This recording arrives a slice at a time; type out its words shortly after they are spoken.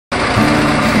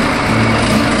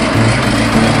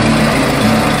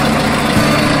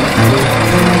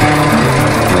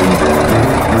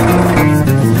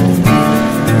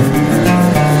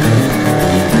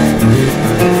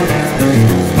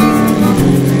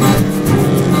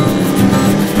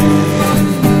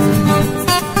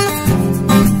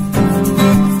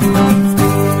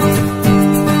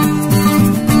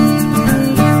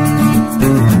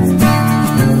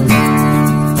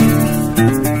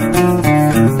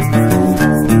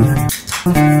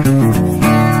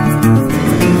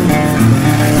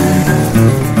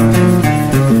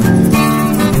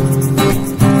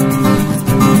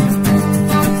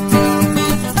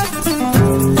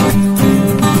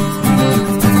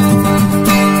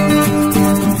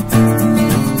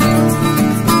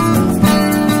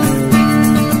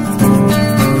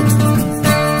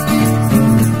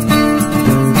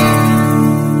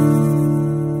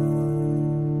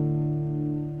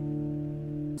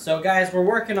So guys, we're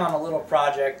working on a little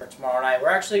project for tomorrow night. We're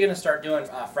actually going to start doing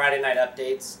Friday night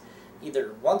updates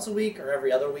either once a week or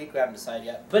every other week. We haven't decided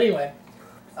yet. But anyway,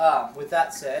 with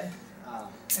that said,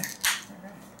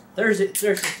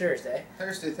 Thursday.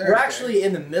 We're actually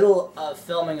in the middle of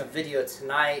filming a video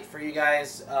tonight for you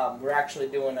guys. We're actually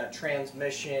doing a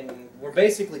transmission. We're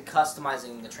basically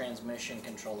customizing the transmission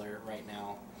controller right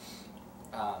now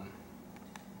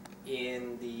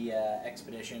in the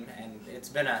Expedition, and it's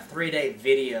been a 3-day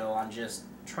video on just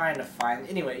trying to find.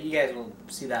 Anyway, you guys will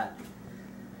see that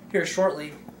here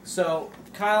shortly. So,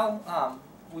 Kyle,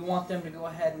 we want them to go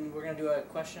ahead and we're going to do a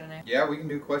question and answer. Yeah, we can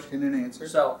do question and answer.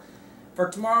 So, for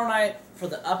tomorrow night, for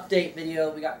the update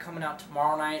video we got coming out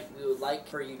tomorrow night, we would like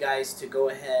for you guys to go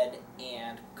ahead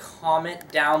and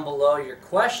comment down below your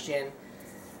question.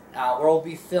 We'll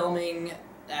be filming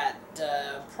at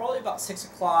probably about 6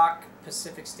 o'clock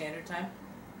Pacific Standard Time.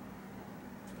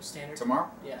 Tomorrow?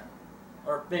 Yeah.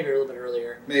 Or maybe a little bit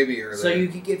earlier. Maybe earlier. So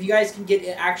if you guys can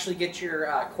actually get your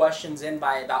questions in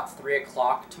by about 3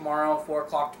 o'clock tomorrow, 4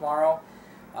 o'clock tomorrow,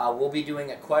 we'll be doing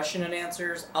a question and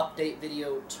answers update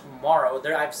video tomorrow.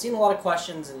 I've seen a lot of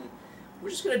questions, and we're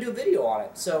just going to do a video on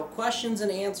it. So questions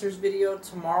and answers video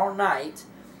tomorrow night.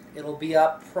 It'll be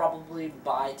up probably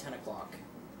by 10 o'clock.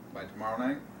 By tomorrow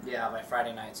night? Yeah, by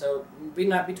Friday night. So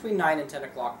between 9 and 10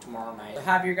 o'clock tomorrow night. So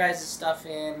have your guys' stuff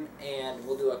in, and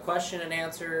we'll do a question and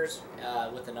answers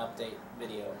with an update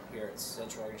video here at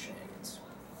Central Oregon Shenanigans.